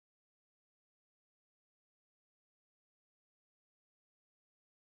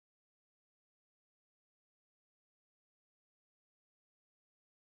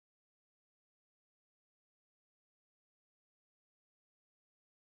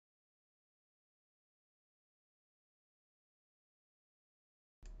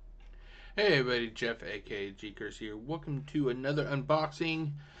Hey everybody, Jeff aka GCurse here. Welcome to another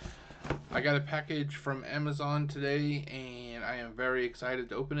unboxing. I got a package from Amazon today and I am very excited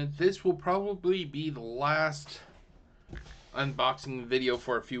to open it. This will probably be the last unboxing video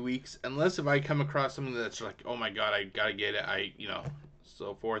for a few weeks, unless if I come across something that's like, oh my god, I gotta get it,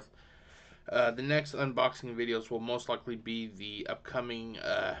 so forth. The next unboxing videos will most likely be the upcoming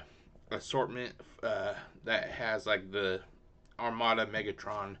assortment that has like the Armada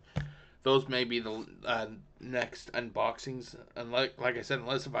Megatron. Those may be the next unboxings. Unlike, like I said,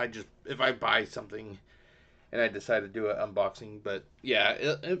 unless if I buy something and I decide to do an unboxing. But yeah,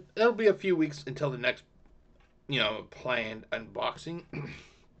 it'll be a few weeks until the next planned unboxing.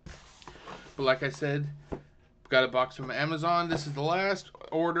 But like I said, got a box from Amazon. This is the last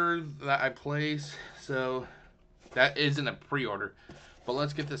order that I placed, so that isn't a pre-order. But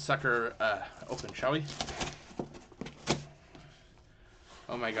let's get this sucker open, shall we?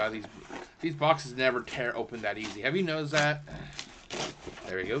 Oh my god, these boxes never tear open that easy. Have you noticed that?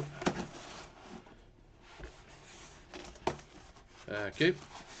 There we go. Okay.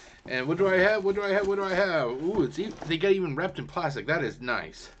 And what do I have? What do I have? What do I have? Ooh, they got even wrapped in plastic. That is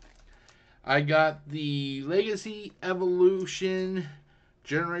nice. I got the Legacy Evolution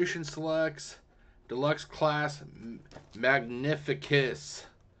Generation Selects Deluxe Class Magnificus.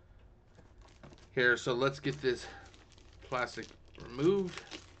 Here, so let's get this plastic removed.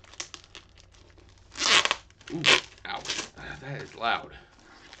 Ooh, ouch. That is loud.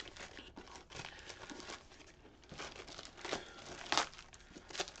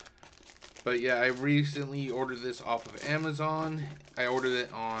 But yeah, I recently ordered this off of Amazon. I ordered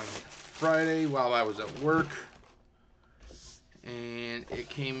it on Friday while I was at work. And it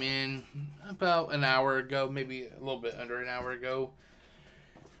came in about an hour ago, maybe a little bit under an hour ago.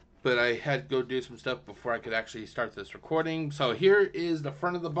 But I had to go do some stuff before I could actually start this recording. So here is the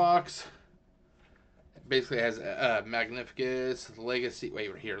front of the box. It basically has Magnificus, Legacy,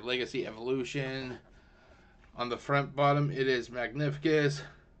 wait, right here, Legacy Evolution. On the front bottom, it is Magnificus.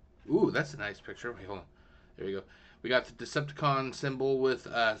 Ooh, that's a nice picture. Wait, hold on. There we go. We got the Decepticon symbol with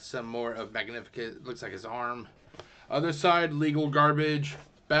some more of Magnificus. It looks like his arm. Other side, Legal Garbage.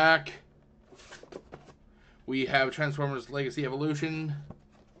 Back, we have Transformers Legacy Evolution.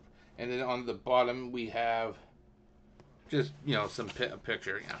 And then on the bottom, we have just, some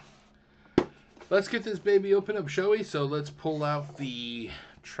picture, Let's get this baby open up, shall we? So let's pull out the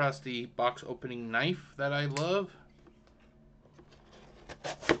trusty box opening knife that I love.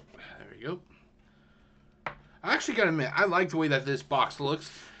 There we go. I actually gotta admit, I like the way that this box looks.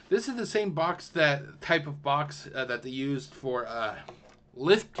 This is the same type of box that they used for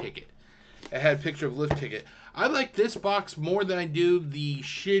Lift Ticket. It had a picture of Lift Ticket. I like this box more than I do the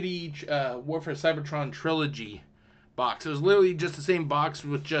shitty Warfare Cybertron Trilogy box. It was literally just the same box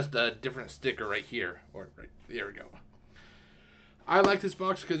with just a different sticker right here. There we go. I like this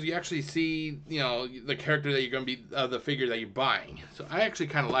box because you actually see, the character that you're going to be, the figure that you're buying. So I actually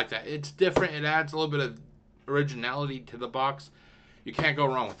kind of like that. It's different. It adds a little bit of originality to the box. You can't go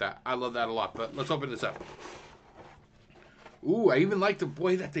wrong with that. I love that a lot. But let's open this up. Ooh, I even like the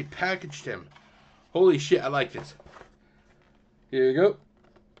way that they packaged him. Holy shit, I like this. Here you go.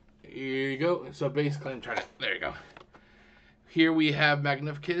 Here you go. So basically, I'm trying to... There you go. Here we have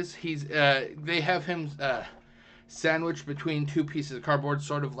Magnificus. They have him sandwiched between two pieces of cardboard,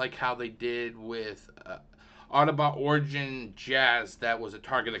 sort of like how they did with Autobot Origin Jazz. That was a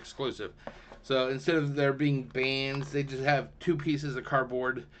Target exclusive. So instead of there being bands, they just have two pieces of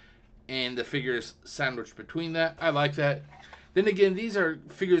cardboard and the figures sandwiched between that. I like that. Then again, these are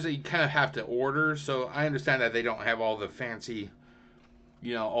figures that you kind of have to order, so I understand that they don't have all the fancy,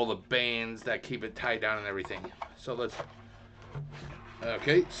 all the bands that keep it tied down and everything. So let's...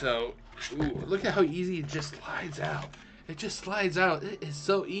 Okay, so... Ooh, look at how easy it just slides out. It just slides out. It is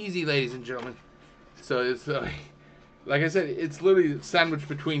so easy, ladies and gentlemen. So it's... like I said, it's literally sandwiched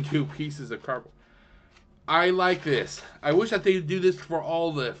between two pieces of cardboard. I like this. I wish that they would do this for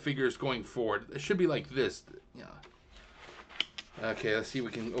all the figures going forward. It should be like this, Okay, let's see if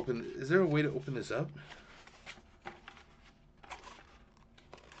we can open... Is there a way to open this up?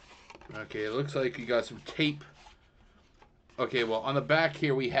 Okay, it looks like you got some tape. Okay, well, on the back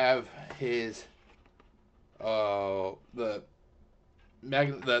here we have his... the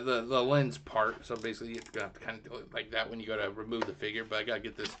lens part. So basically you're going to have to kind of do it like that when you go to remove the figure. But I got to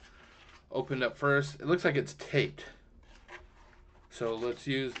get this opened up first. It looks like it's taped. So let's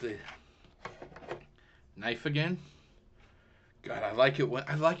use the knife again. God, I like it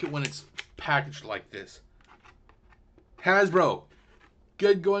when it's packaged like this. Hasbro,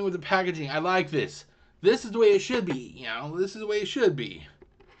 good going with the packaging. I like this. This is the way it should be. This is the way it should be.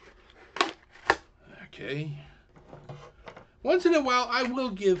 Okay. Once in a while, I will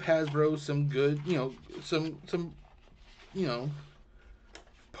give Hasbro some good, some, you know,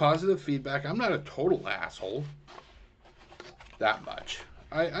 positive feedback. I'm not a total asshole. That much.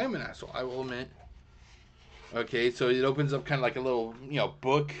 I'm an asshole, I will admit. Okay, so it opens up kind of like a little,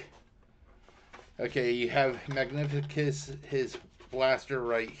 book. Okay, you have Magnificus, his blaster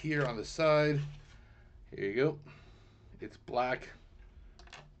right here on the side. Here you go. It's black.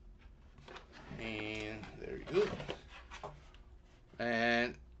 And there you go.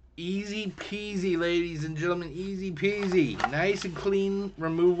 And easy peasy, ladies and gentlemen. Easy peasy. Nice and clean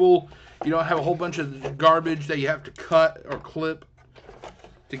removal. You don't have a whole bunch of garbage that you have to cut or clip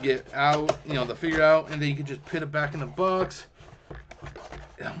to get out, the figure out. And then you can just put it back in the box.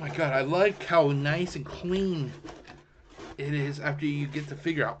 Oh my god, I like how nice and clean it is after you get the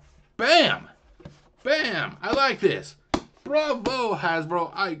figure out. Bam! Bam! I like this. Bravo,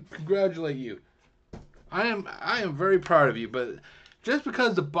 Hasbro. I congratulate you. I am very proud of you, but just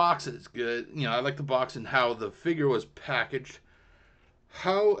because the box is good, I like the box and how the figure was packaged.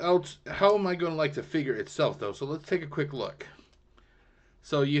 How am I going to like the figure itself, though? So let's take a quick look.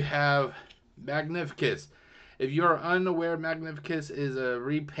 So you have Magnificus. If you're unaware, Magnificus is a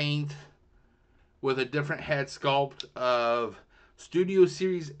repaint with a different head sculpt of Studio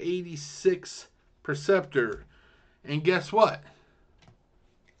Series 86 Perceptor. And guess what?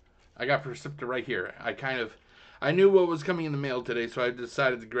 I got Perceptor right here. I knew what was coming in the mail today, so I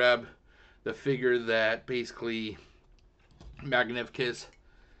decided to grab the figure that basically Magnificus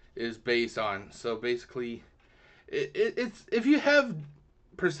is based on. So basically, it's if you have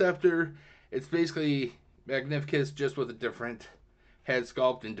Perceptor, it's basically Magnificus just with a different head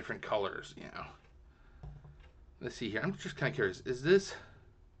sculpt and different colors, Let's see here. I'm just kind of curious. Is this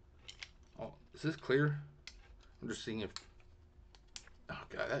clear? I'm just seeing if... Oh,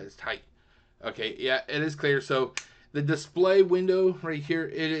 God, that is tight. Okay, yeah, it is clear. So the display window right here,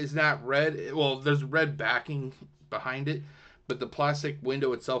 it is not red. Well, there's red backing behind it, but the plastic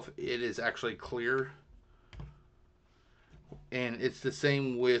window itself, it is actually clear. And it's the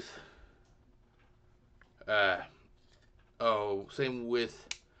same with... same with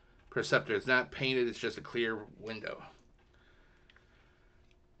Perceptor. It's not painted, it's just a clear window.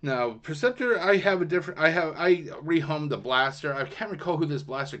 Now, Perceptor, I rehomed the blaster. I can't recall who this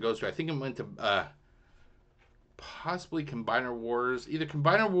blaster goes to. I think it went to possibly Combiner Wars. Either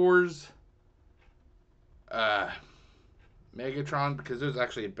Combiner Wars, Megatron, because there's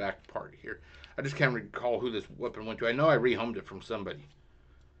actually a back part here. I just can't recall who this weapon went to. I know I rehomed it from somebody.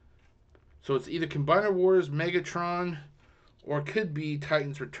 So it's either Combiner Wars, Megatron, or it could be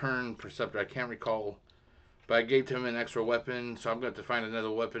Titan's Return Perceptor. I can't recall. But I gave him an extra weapon, so I'm going to have to find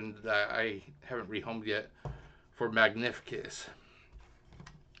another weapon that I haven't rehomed yet for Magnificus.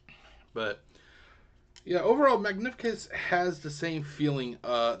 But, yeah, overall, Magnificus has the same feeling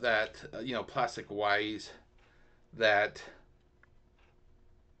that, plastic-wise, that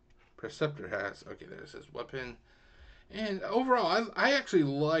Perceptor has. Okay, there's his weapon. And overall, I actually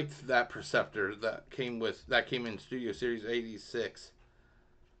liked that Perceptor that came in Studio Series 86.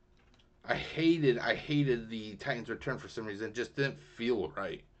 I hated the Titan's Return for some reason. It just didn't feel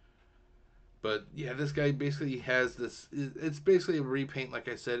right. But yeah, this guy basically has this. It's basically a repaint, like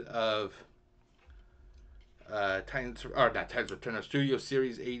I said, of not Titan's Return, of Studio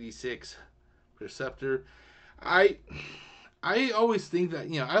Series 86 Perceptor. I always think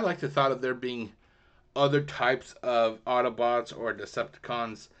that I like the thought of there being other types of Autobots or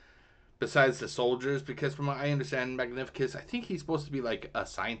Decepticons besides the soldiers, because from what I understand, Magnificus, I think he's supposed to be like a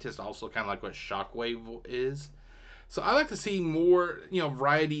scientist also, kind of like what Shockwave is. So I like to see more,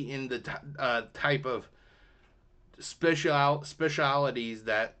 variety in the type of specialities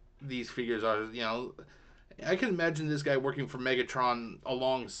that these figures are. I can imagine this guy working for Megatron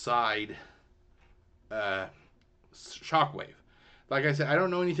alongside Shockwave. Like I said, I don't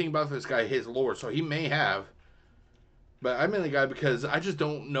know anything about this guy, his lore, so he may have. But I mainly got it because I just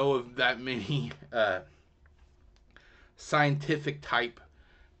don't know of that many scientific type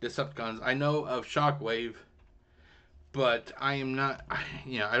Decepticons. I know of Shockwave, but I am not,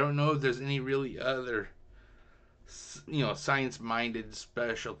 I don't know if there's any really other, science-minded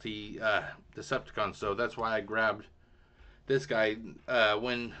specialty Decepticons. So that's why I grabbed this guy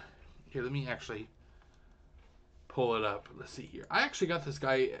here, let me actually pull it up. Let's see here. I actually got this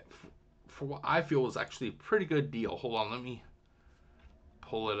guy for what I feel was actually a pretty good deal. Hold on, let me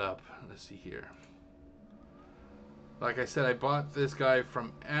pull it up. Let's see here. Like I said, I bought this guy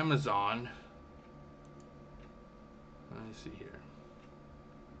from Amazon. Let me see here.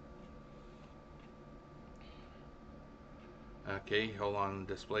 Okay, hold on.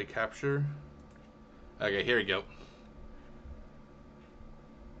 Display capture. Okay, here we go.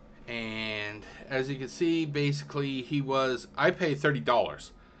 And as you can see, basically I paid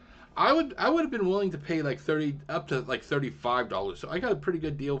 $30. I would have been willing to pay like 30 up to like $35. So I got a pretty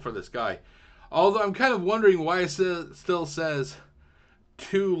good deal for this guy. Although I'm kind of wondering why it still says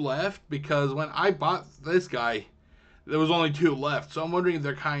two left, because when I bought this guy, there was only two left. So I'm wondering if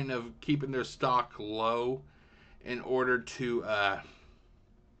they're kind of keeping their stock low in order to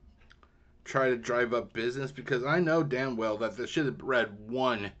try to drive up business, because I know damn well that there should have read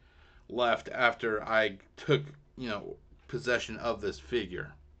one left after I took, possession of this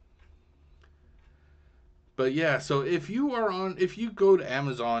figure. But yeah, so if you go to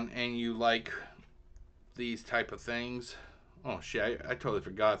Amazon and you like these type of things, oh shit, I totally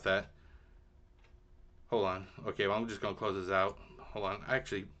forgot that. Hold on. Okay, well, I'm just gonna close this out. Hold on. I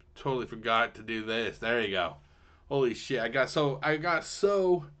actually totally forgot to do this. There you go. Holy shit, I got so.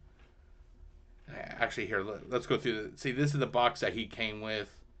 Actually, here, let's go through see, this is the box that he came with.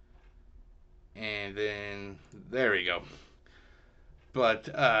 And then, there we go. But,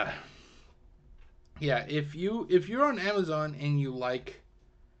 yeah, if you're on Amazon and you want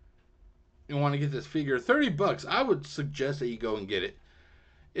to get this figure, $30, I would suggest that you go and get it.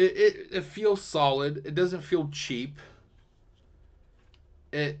 It feels solid. It doesn't feel cheap.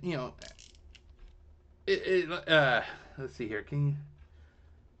 It let's see here. Can you?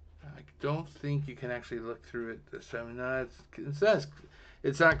 I don't think you can actually look through it this time. No,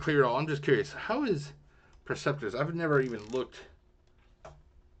 it's not clear at all. I'm just curious. How is Perceptors? I've never even looked.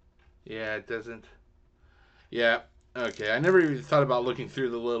 Yeah, it doesn't. Yeah. Okay. I never even thought about looking through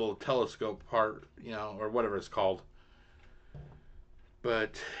the little telescope part, or whatever it's called.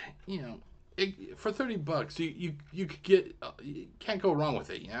 But, for $30, you could get, you can't go wrong with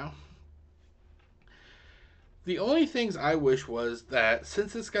it, The only things I wish was that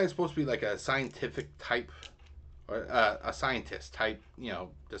since this guy's supposed to be like a scientific type, or a scientist type,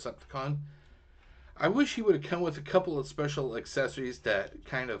 Decepticon, I wish he would have come with a couple of special accessories that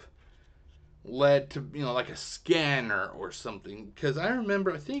kind of led to, like a scanner or something. Because I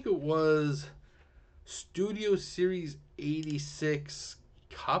remember, I think it was Studio Series 86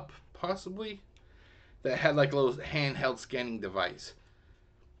 Cup, possibly, that had like a little handheld scanning device.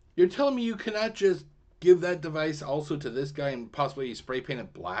 You're telling me you cannot just give that device also to this guy and possibly spray paint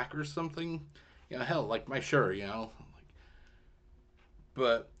it black or something? Hell, like my shirt,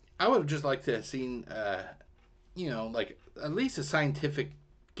 But I would have just liked to have seen, like at least a scientific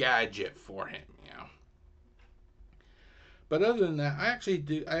gadget for him, But other than that, I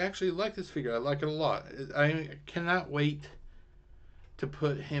actually like this figure. I like it a lot. I cannot wait to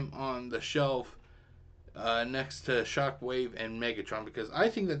put him on the shelf next to Shockwave and Megatron, because I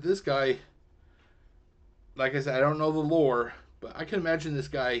think that this guy, like I said, I don't know the lore, but I can imagine this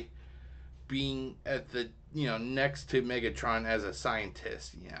guy being at the next to Megatron as a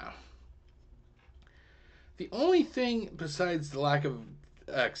scientist. The only thing besides the lack of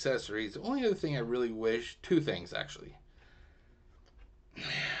accessories, the only other thing I really wish, two things actually.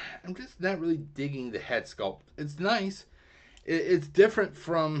 I'm just not really digging the head sculpt. It's nice. It's different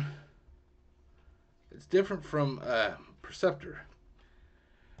from. It's different from Perceptor.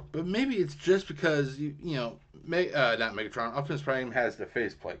 But maybe it's just because not Megatron. Optimus Prime has the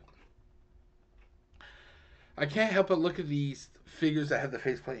faceplate. I can't help but look at these figures that have the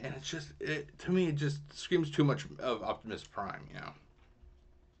faceplate, and it's just to me it just screams too much of Optimus Prime,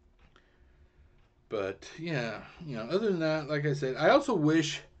 But yeah, other than that, like I said, I also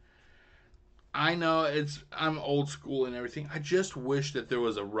wish. I know I'm old school and everything. I just wish that there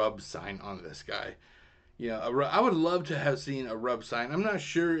was a rub sign on this guy. I would love to have seen a rub sign. I'm not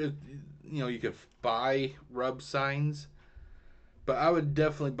sure if you could buy rub signs, but I would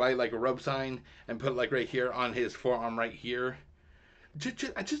definitely buy like a rub sign and put it like right here on his forearm right here.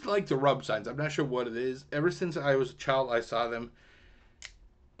 I just like the rub signs. I'm not sure what it is. Ever since I was a child, I saw them.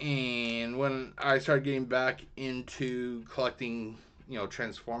 And when I started getting back into collecting,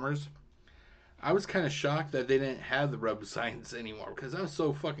 Transformers, I was kind of shocked that they didn't have the rub signs anymore, because that was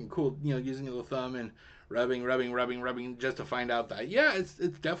so fucking cool, using a little thumb and rubbing just to find out that, yeah, it's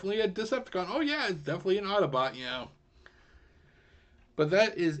definitely a Decepticon. Oh, yeah, it's definitely an Autobot, But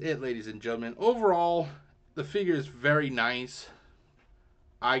that is it, ladies and gentlemen. Overall, the figure is very nice.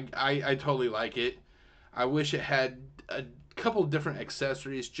 I totally like it. I wish it had a couple different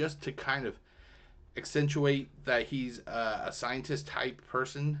accessories just to kind of accentuate that he's a scientist type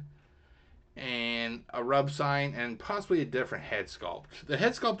person, and a rub sign, and possibly a different head sculpt. The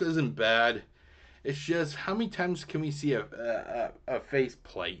head sculpt isn't bad. It's just, how many times can we see a face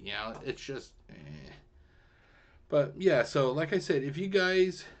plate? It's just. But yeah, so like I said, if you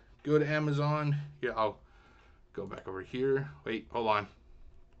guys go to Amazon. Here, I'll go back over here. Wait, hold on.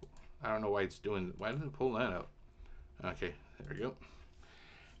 I don't know why it's doing. Why did it pull that out? Okay, there we go.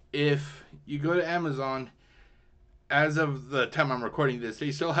 If you go to Amazon, as of the time I'm recording this,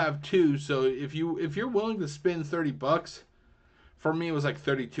 they still have 2. So if you're willing to spend $30, for me it was like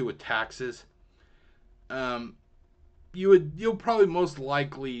 32 with taxes. You'll probably most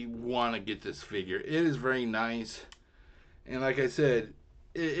likely want to get this figure. It is very nice, and like I said,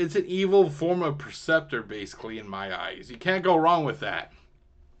 it's an evil form of Perceptor, basically, in my eyes. You can't go wrong with that.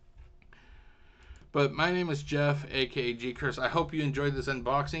 But my name is Jeff, aka GCurse. I hope you enjoyed this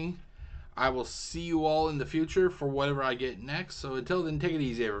unboxing. I will see you all in the future for whatever I get next. So until then, take it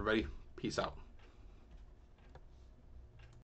easy, everybody. Peace out.